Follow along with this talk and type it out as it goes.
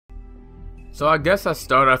So I guess I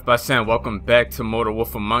start off by saying welcome back to Mortal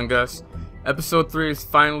Wolf Among Us. Episode 3 is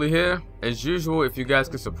finally here. As usual, if you guys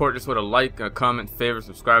could support this with a like, a comment, favorite,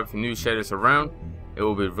 subscribe if you're new, share this around, it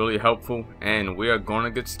will be really helpful, and we are going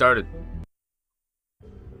to get started.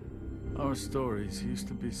 Our stories used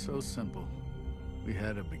to be so simple. We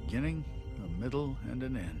had a beginning, a middle, and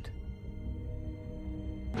an end.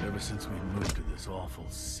 But ever since we moved to this awful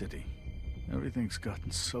city, everything's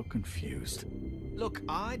gotten so confused. Look,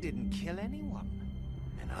 I didn't kill anyone.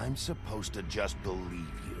 And I'm supposed to just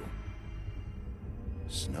believe you.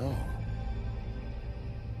 Snow.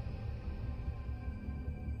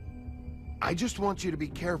 I just want you to be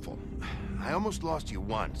careful. I almost lost you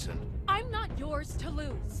once, and... I'm not yours to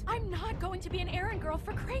lose. I'm not going to be an errand girl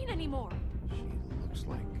for Crane anymore. She looks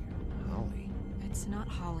like Holly. It's not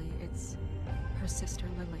Holly, it's her sister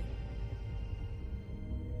Lily.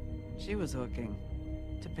 She was hooking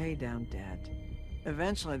to pay down debt.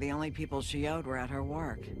 Eventually, the only people she owed were at her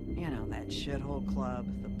work. You know, that shithole club,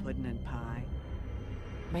 the pudding and pie.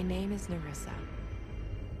 My name is Nerissa.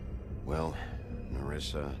 Well,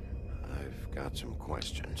 Nerissa, I've got some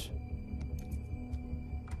questions.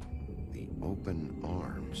 The open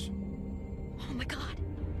arms. Oh my god.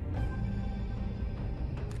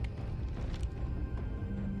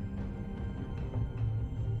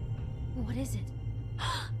 What is it?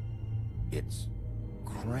 It's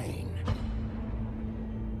Crane.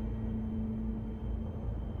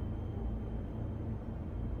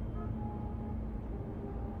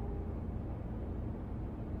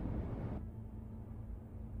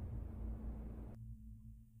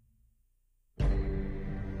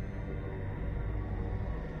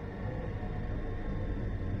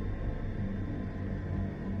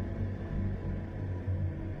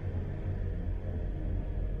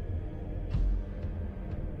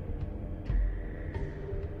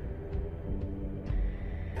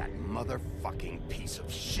 Motherfucking piece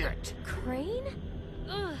of shit. Crane?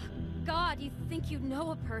 Ugh. God, you think you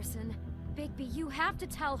know a person. Bigby, you have to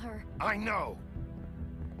tell her. I know.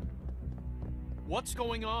 What's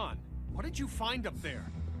going on? What did you find up there?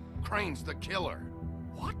 Crane's the killer.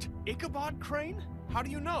 What? Ichabod Crane? How do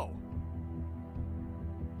you know?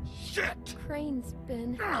 Shit! Crane's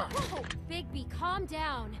been... Whoa, Bigby, calm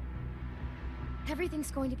down.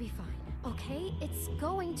 Everything's going to be fine, okay? It's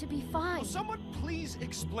going to be fine. Will someone please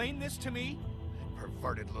explain this to me?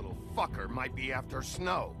 Perverted little fucker might be after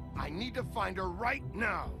Snow. I need to find her right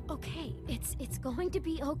now. Okay, it's going to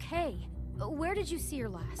be okay. Where did you see her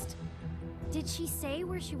last? Did she say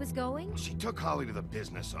where she was going? She took Holly to the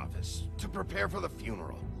business office to prepare for the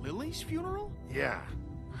funeral. Lily's funeral? Yeah.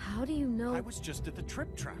 How do you know? I was just at the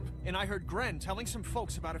Trip Trap, and I heard Gren telling some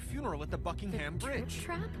folks about a funeral at the Buckingham Bridge.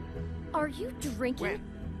 Trip Trap? Are you drinking? When?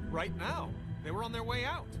 Right now. They were on their way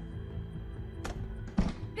out.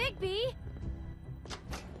 Bigby!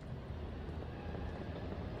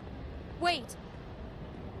 Wait.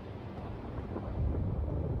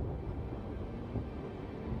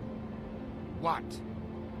 What?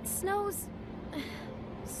 Snow's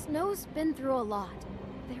been through a lot.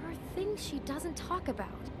 There are things she doesn't talk about.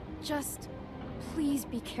 Just, please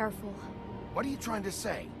be careful. What are you trying to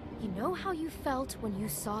say? You know how you felt when you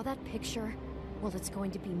saw that picture? Well, it's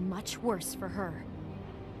going to be much worse for her.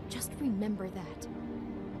 Just remember that.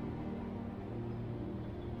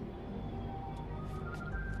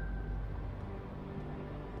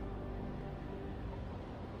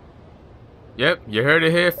 Yep, you heard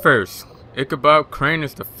it here first. Ichabod Crane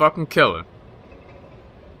is the fucking killer.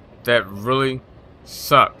 That really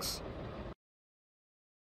sucks.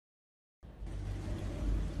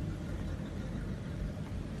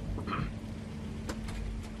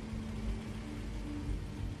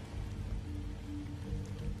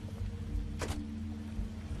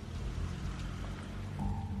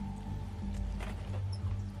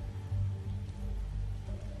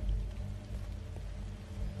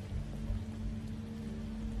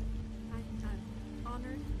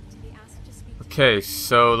 Okay,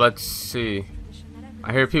 so let's see.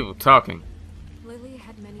 I hear people talking. Lily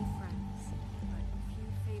had many friends, but few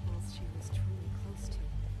fables she was truly close to.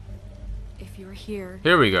 If you're here...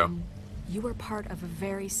 Here we go. You were part of a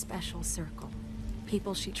very special circle.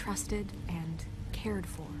 People she trusted and cared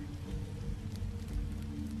for.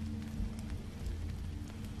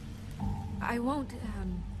 I won't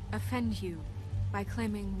offend you by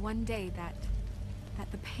claiming one day that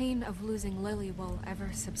the pain of losing Lily will ever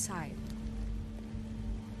subside.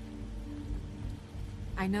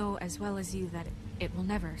 I know as well as you that it will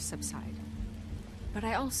never subside. But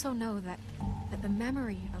I also know that the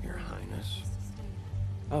memory of Your Lily Highness.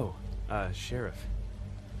 will sustain Oh, Sheriff.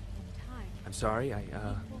 in time. I'm sorry, Equal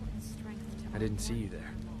in strength to I didn't see you ordinary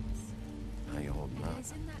there. animals. How you holding up?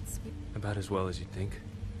 Isn't that spirit? About as well as you'd think.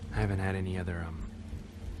 I haven't had any other,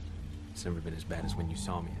 It's never been as bad as when you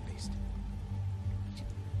saw me, at least.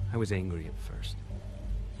 I was angry at first,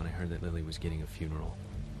 when I heard that Lily was getting a funeral.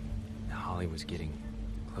 That Holly was getting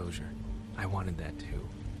closure. I wanted that too.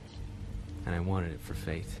 And I wanted it for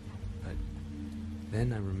Faith. But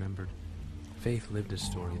then I remembered Faith lived a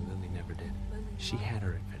story Lily never did. She had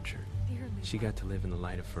her adventure. She got to live in the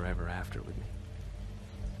light of forever after with me.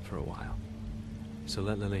 For a while. So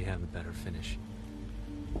let Lily have a better finish.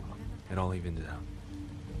 It all evened out.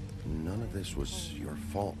 None of this was your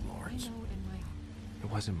fault, Lawrence. It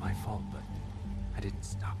wasn't my fault, but I didn't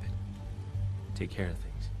stop it. Take care of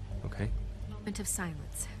things, okay? Moment of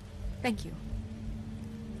silence. Thank you.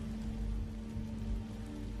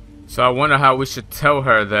 So I wonder how we should tell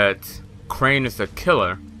her that Crane is the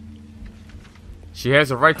killer. She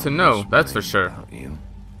has a right to know, that's for sure. About you.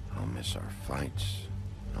 I'll miss our fights.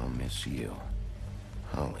 I'll miss you.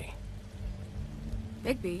 Holly.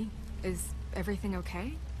 Bigby, is everything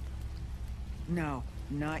okay? No,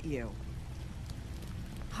 not you.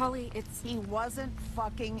 Holly, it's... He wasn't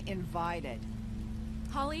fucking invited.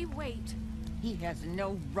 Holly, wait. He has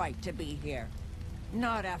no right to be here.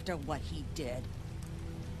 Not after what he did.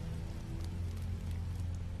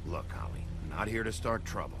 Look, Holly, I'm not here to start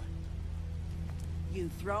trouble. You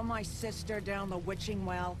throw my sister down the witching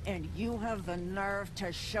well, and you have the nerve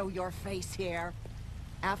to show your face here?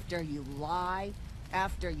 After you lie?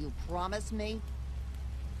 After you promise me?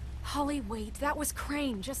 Holly, wait. That was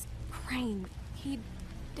Crane. Just Crane. He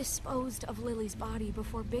disposed of Lily's body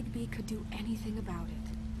before Bigby could do anything about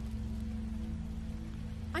it.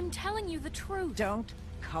 I'm telling you the truth. Don't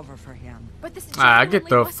cover for him. But this Get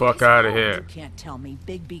the fuck out of here. You can't tell me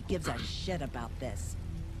Bigby gives a shit about this.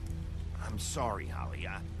 I'm sorry, Holly.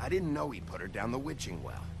 I didn't know he put her down the witching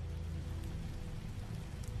well.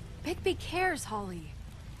 Bigby cares, Holly.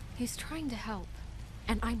 He's trying to help.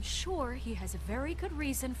 And I'm sure he has a very good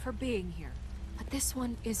reason for being here. But this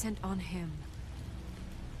one isn't on him.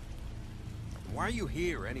 Why are you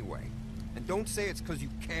here, anyway? And don't say it's because you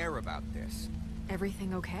care about this.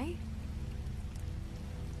 Everything okay?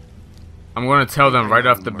 I'm gonna tell them right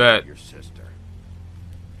off the bat. Your sister.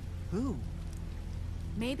 Who?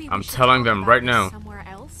 Maybe I'm we should telling talk them about right this now. Somewhere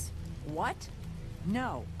else? What?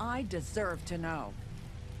 No, I deserve to know.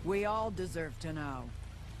 We all deserve to know.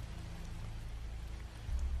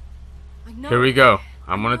 I know. Here we go.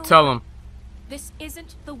 I'm gonna tell them. This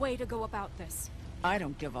isn't the way to go about this. I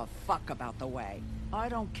don't give a fuck about the way. I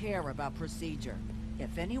don't care about procedure.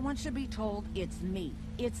 If anyone should be told, it's me.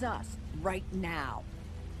 It's us. Right now.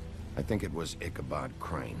 I think it was Ichabod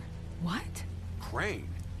Crane. What? Crane?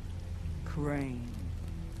 Crane.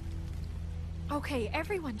 Okay,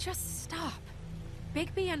 everyone, just stop.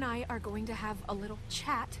 Bigby and I are going to have a little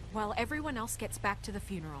chat while everyone else gets back to the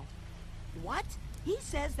funeral. What? He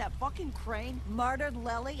says that fucking Crane murdered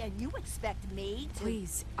Lily and you expect me to—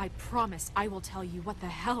 Please, I promise I will tell you what the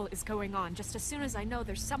hell is going on just as soon as I know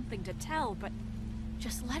there's something to tell, but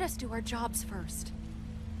just let us do our jobs first.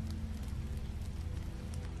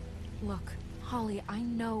 Look, Holly, I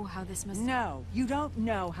know how this must— No, you don't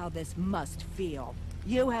know how this must feel.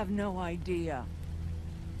 You have no idea.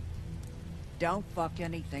 Don't fuck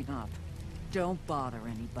anything up. Don't bother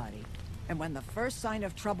anybody. And when the first sign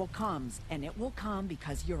of trouble comes, and it will come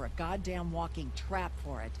because you're a goddamn walking trap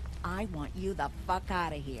for it, I want you the fuck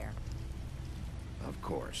out of here. Of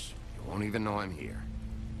course. You won't even know I'm here.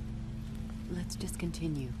 Let's just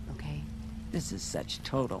continue, okay? This is such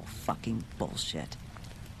total fucking bullshit.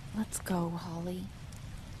 Let's go, Holly.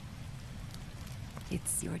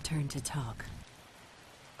 It's your turn to talk.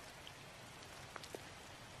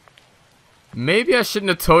 Maybe I shouldn't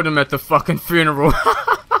have told him at the fucking funeral.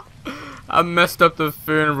 I messed up the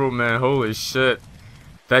funeral, man. Holy shit.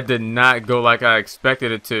 That did not go like I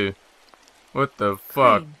expected it to. What the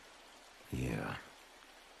fuck? Crane. Yeah.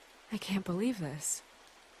 I can't believe this.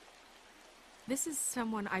 This is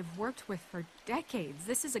someone I've worked with for decades.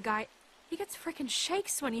 This is a guy... He gets frickin'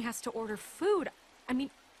 shakes when he has to order food. I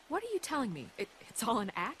mean, what are you telling me? It's all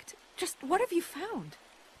an act? Just what have you found?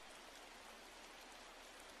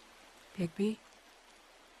 Bigby?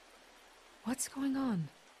 What's going on?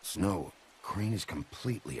 Snow, Crane is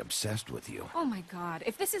completely obsessed with you. Oh my god,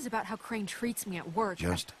 if this is about how Crane treats me at work...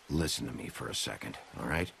 Just listen to me for a second, all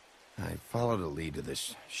right? I followed a lead to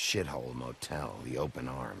this shithole motel, the Open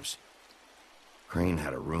Arms. Crane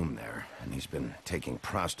had a room there, and he's been taking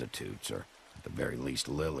prostitutes, or at the very least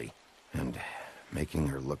Lily, and making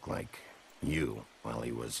her look like you while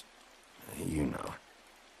he was... you know.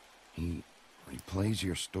 He replays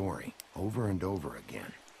your story over and over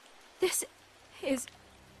again. This is...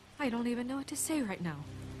 I don't even know what to say right now.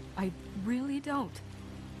 I really don't.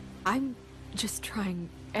 I'm just trying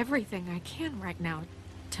everything I can right now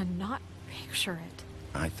to not picture it.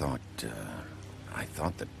 I thought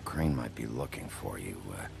that Crane might be looking for you.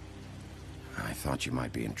 I thought you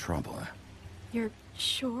might be in trouble. You're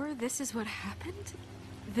sure this is what happened?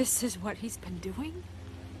 This is what he's been doing?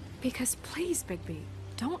 Because please, Bigby,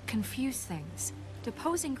 don't confuse things.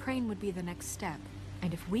 Deposing Crane would be the next step.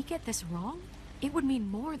 And if we get this wrong, it would mean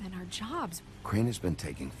more than our jobs. Crane has been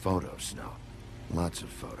taking photos, Snow. Lots of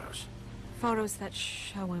photos. Photos that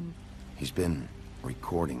show him... He's been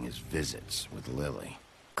recording his visits with Lily.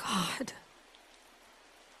 God.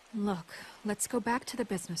 Look, let's go back to the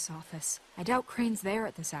business office. I doubt Crane's there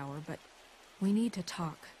at this hour, but we need to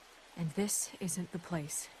talk. And this isn't the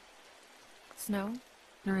place. Snow?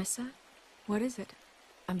 Nerissa? What is it?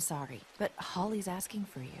 I'm sorry, but Holly's asking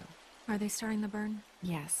for you. Are they starting the burn?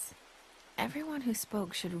 Yes. Everyone who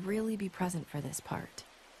spoke should really be present for this part.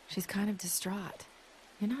 She's kind of distraught.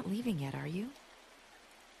 You're not leaving yet, are you?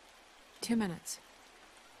 2 minutes.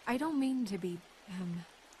 I don't mean to be,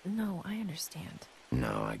 No, I understand.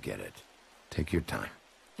 No, I get it. Take your time.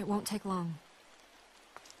 It won't take long.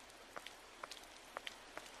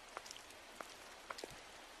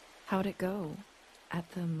 How'd it go? At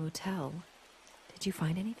the motel? Did you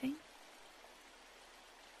find anything?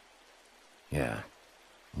 Yeah.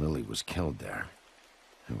 Lily was killed there.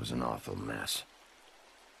 It was an awful mess.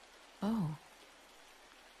 Oh.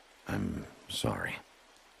 I'm sorry.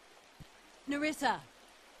 Nerissa!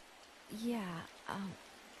 Yeah,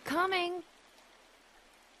 coming!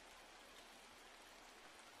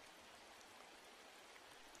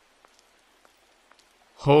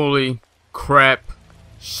 Holy crap.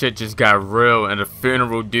 Shit just got real at a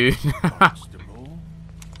funeral, dude.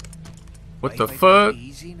 What the fuck?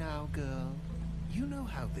 Easy now, girl. You know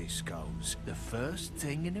how this goes. The first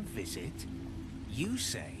thing in a visit, you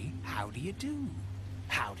say, "How do you do?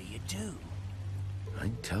 How do you do?"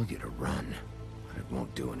 I'd tell you to run, but it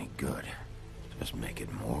won't do any good. Just make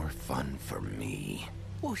it more fun for me.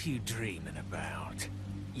 What are you dreaming about?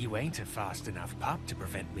 You ain't a fast enough pup to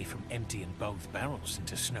prevent me from emptying both barrels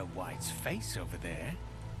into Snow White's face over there.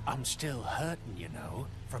 I'm still hurting, you know,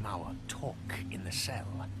 from our talk in the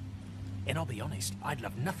cell. And I'll be honest, I'd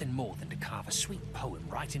love nothing more than to carve a sweet poem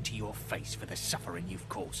right into your face for the suffering you've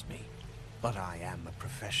caused me. But I am a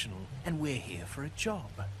professional, and we're here for a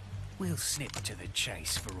job. We'll snip to the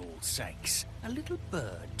chase for all sakes. A little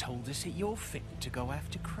bird told us that you're fitting to go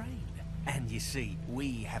after Crane. And you see,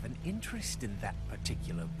 we have an interest in that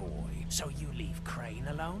particular boy. So you leave Crane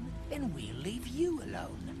alone, and we'll leave you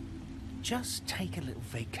alone. Just take a little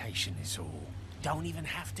vacation is all. Don't even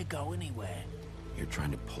have to go anywhere. You're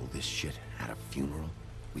trying to pull this shit at a funeral?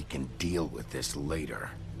 We can deal with this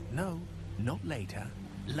later. No, not later.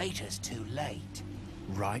 Later's too late.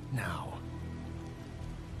 Right now.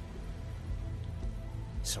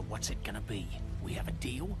 So what's it gonna be? We have a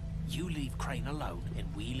deal? You leave Crane alone, and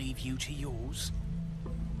we leave you to yours?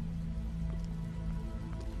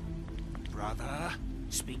 Brother,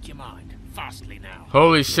 speak your mind. Fastly now.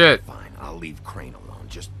 Holy shit. Fine, I'll leave Crane alone.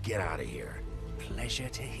 Just get out of here. Pleasure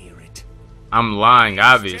to hear it. I'm lying,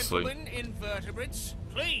 obviously. Gentlemen, invertebrates,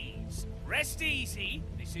 please, rest easy.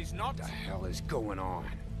 This is not... What the hell is going on?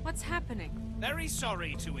 What's happening? Very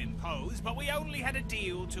sorry to impose, but we only had a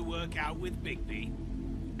deal to work out with Bigby.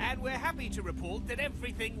 And we're happy to report that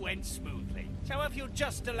everything went smoothly. So if you'll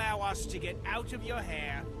just allow us to get out of your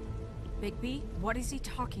hair... Bigby, what is he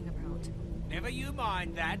talking about? Never you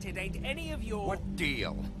mind that, it ain't any of your... What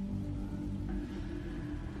deal?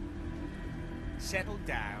 Settle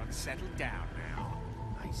down now.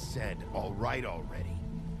 I said all right already.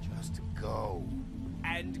 Just go.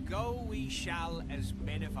 And go we shall as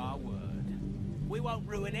men of our word. We won't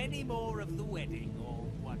ruin any more of the wedding or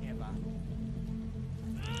whatever.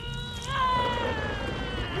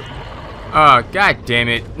 Oh, god damn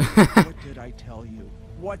it. What did I tell you?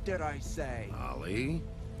 What did I say? Ollie?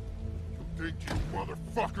 You think you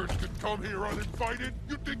motherfuckers can come here uninvited?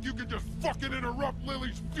 You think you can just fucking interrupt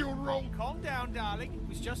Lily's funeral? Calm down, darling. It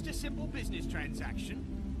was just a simple business transaction.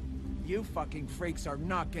 You fucking freaks are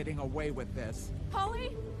not getting away with this.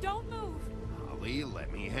 Holly, don't move. Ollie,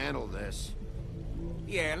 let me handle this.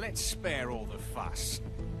 Yeah, let's spare all the fuss.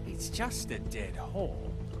 It's just a dead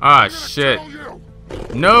hole. Ah, shit.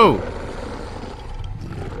 No!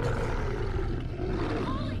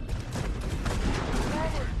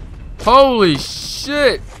 Holy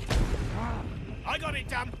shit! I got it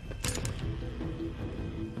done.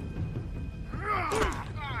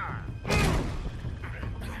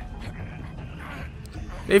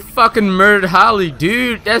 They fucking murdered Holly,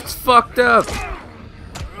 dude. That's fucked up.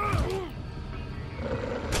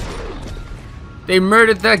 They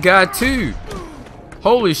murdered that guy too.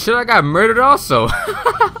 Holy shit, I got murdered also.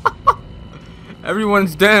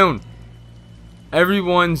 Everyone's down.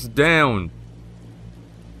 Everyone's down.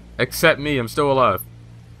 Except me, I'm still alive.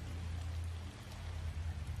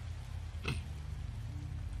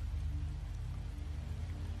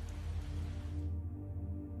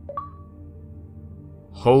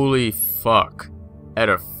 Holy fuck. At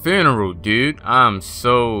a funeral, dude. I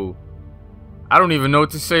don't even know what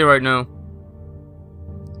to say right now.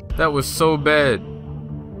 That was so bad.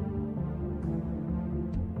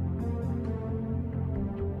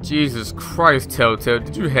 Jesus Christ, Telltale.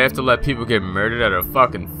 Did you have to let people get murdered at a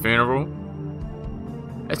fucking funeral?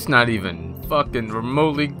 That's not even fucking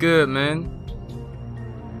remotely good, man.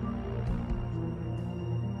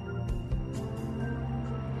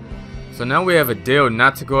 So now we have a deal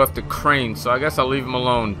not to go after Crane, so I guess I'll leave him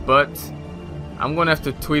alone. But I'm going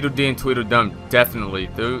after Tweedledee and Tweedledum, definitely.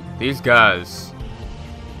 Dude, these guys,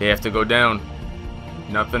 they have to go down.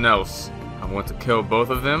 Nothing else. I want to kill both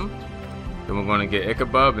of them. Then we're going to get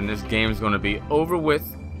Ichabod, and this game is going to be over with.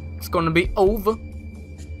 It's going to be over.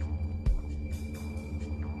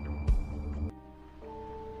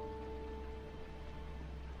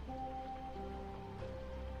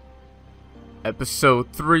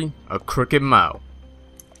 Episode 3, A Crooked Mile.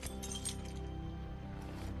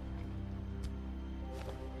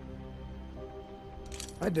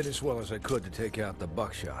 I did as well as I could to take out the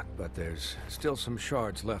buckshot, but there's still some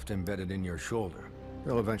shards left embedded in your shoulder.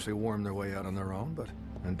 They'll eventually worm their way out on their own, but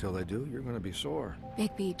until they do, you're going to be sore.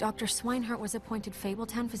 Bigby, Dr. Swinehart was appointed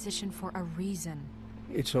Fabletown physician for a reason.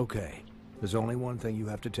 It's okay. There's only one thing you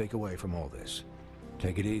have to take away from all this.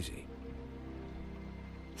 Take it easy.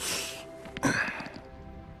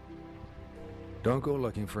 Don't go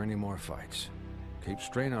looking for any more fights. Keep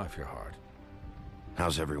strain off your heart.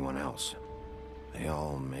 How's everyone else? They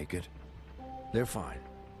all make it? They're fine.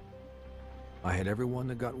 I had everyone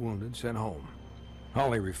that got wounded sent home.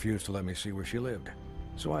 Holly refused to let me see where she lived,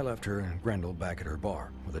 so I left her and Grendel back at her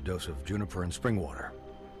bar with a dose of juniper and spring water.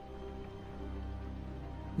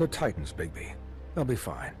 The Titans, Bigby. They'll be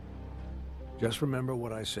fine. Just remember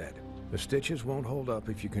what I said. The stitches won't hold up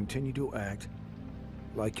if you continue to act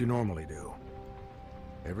like you normally do.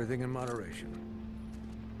 Everything in moderation.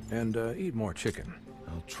 And eat more chicken.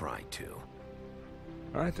 I'll try to.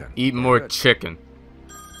 All right then. Eat more chicken.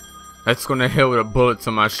 That's gonna hit with a bullet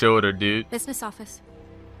to my shoulder, dude. Business office.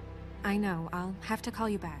 I know, I'll have to call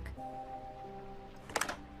you back.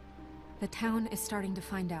 The town is starting to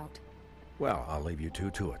find out. Well, I'll leave you two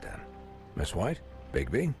to it then. Miss White,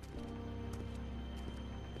 Bigby.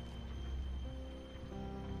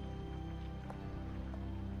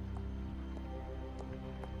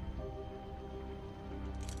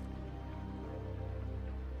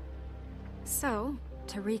 So,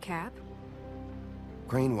 to recap...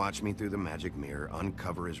 Crane watched me through the magic mirror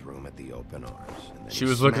uncover his room at the open arms. And then she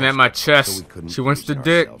was looking at my chest. So she wants the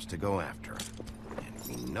dick. To go after him.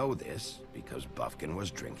 And we know this because Buffkin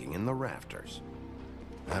was drinking in the rafters.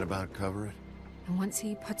 That about cover it? And once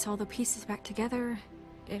he puts all the pieces back together,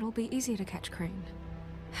 it'll be easy to catch Crane.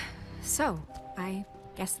 So, I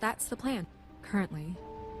guess that's the plan, currently.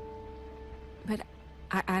 But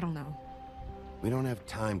I don't know. We don't have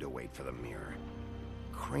time to wait for the mirror.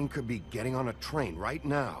 Crane could be getting on a train right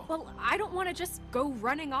now. Well, I don't want to just go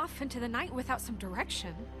running off into the night without some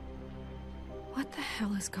direction. What the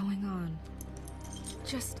hell is going on?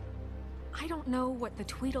 I don't know what the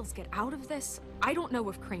Tweedles get out of this. I don't know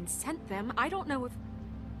if Crane sent them. I don't know if...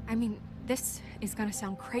 I mean, this is gonna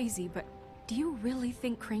sound crazy, but do you really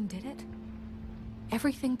think Crane did it?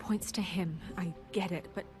 Everything points to him. I get it,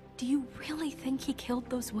 but do you really think he killed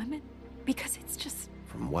those women? Because it's just...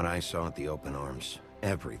 From what I saw at the open arms,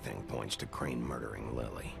 everything points to Crane murdering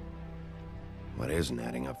Lily. What isn't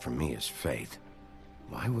adding up for me is Faith.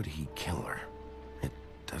 Why would he kill her? It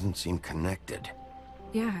doesn't seem connected.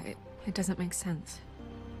 Yeah, it doesn't make sense.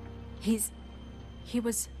 He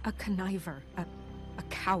was a conniver, a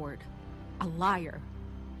coward, a liar.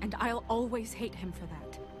 And I'll always hate him for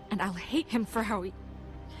that. And I'll hate him for how he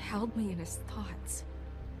held me in his thoughts.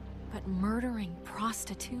 But murdering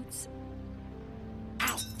prostitutes?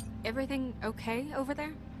 Ow! Everything okay over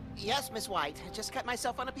there? Yes, Miss White. I just cut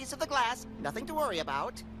myself on a piece of the glass. Nothing to worry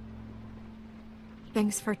about.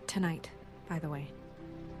 Thanks for tonight, by the way.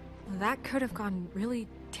 That could have gone really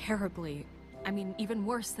terribly. I mean, even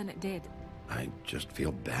worse than it did. I just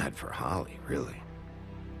feel bad for Holly, really.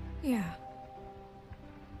 Yeah.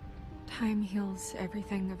 Time heals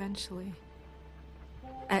everything eventually.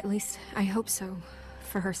 At least, I hope so,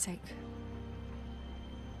 for her sake.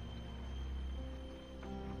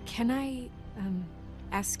 Can I,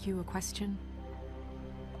 ask you a question?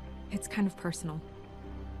 It's kind of personal.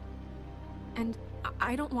 And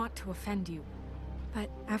I don't want to offend you, but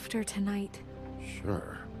after tonight...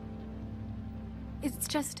 Sure. It's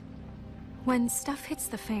just... when stuff hits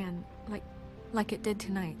the fan, like it did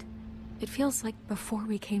tonight, it feels like before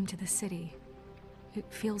we came to the city. It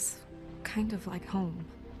feels kind of like home.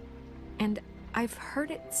 And I've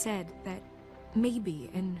heard it said that maybe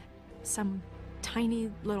in some tiny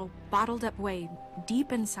little bottled up way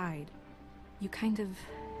deep inside, you kind of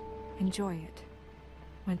enjoy it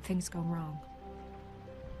when things go wrong.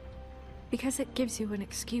 Because it gives you an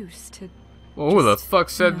excuse to... Well, who the fuck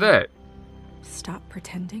said that? Stop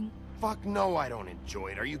pretending. Fuck no, I don't enjoy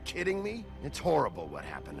it. Are you kidding me? It's horrible what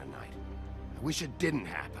happened tonight. I wish it didn't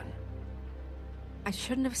happen. I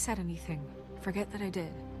shouldn't have said anything. Forget that I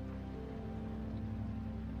did.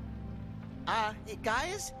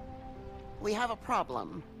 Guys? We have a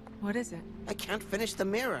problem. What is it? I can't finish the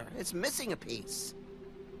mirror. It's missing a piece.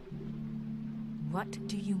 What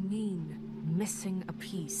do you mean, missing a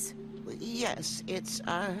piece? Yes, it's,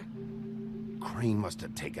 Crane must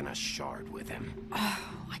have taken a shard with him. Oh,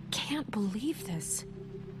 I can't believe this.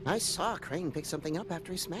 I saw Crane pick something up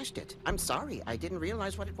after he smashed it. I'm sorry, I didn't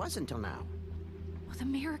realize what it was until now. Well, the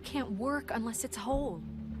mirror can't work unless it's whole.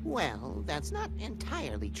 Well, that's not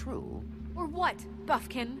entirely true. Or what,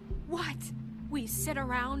 Buffkin? What? We sit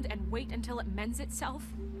around and wait until it mends itself?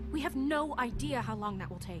 We have no idea how long that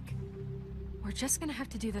will take. We're just gonna have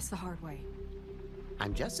to do this the hard way.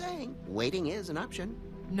 I'm just saying, waiting is an option.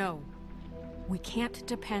 No. We can't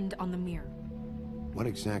depend on the mirror. What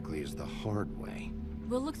exactly is the hard way?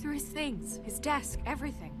 We'll look through his things, his desk,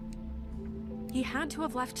 everything. He had to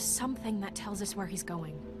have left something that tells us where he's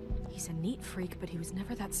going. He's a neat freak, but he was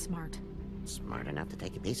never that smart. Smart enough to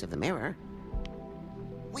take a piece of the mirror.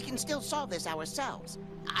 We can still solve this ourselves.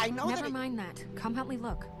 I know Never mind that. Come help me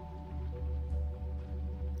look.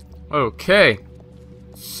 Okay.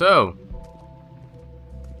 So.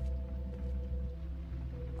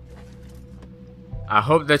 I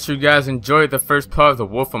hope that you guys enjoyed the first part of The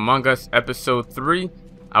Wolf Among Us Episode 3.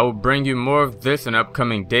 I will bring you more of this in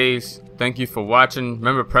upcoming days. Thank you for watching.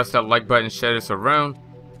 Remember, press that like button, share this around.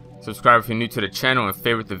 Subscribe if you're new to the channel and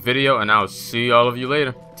favorite the video, and I'll see all of you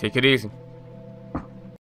later. Take it easy.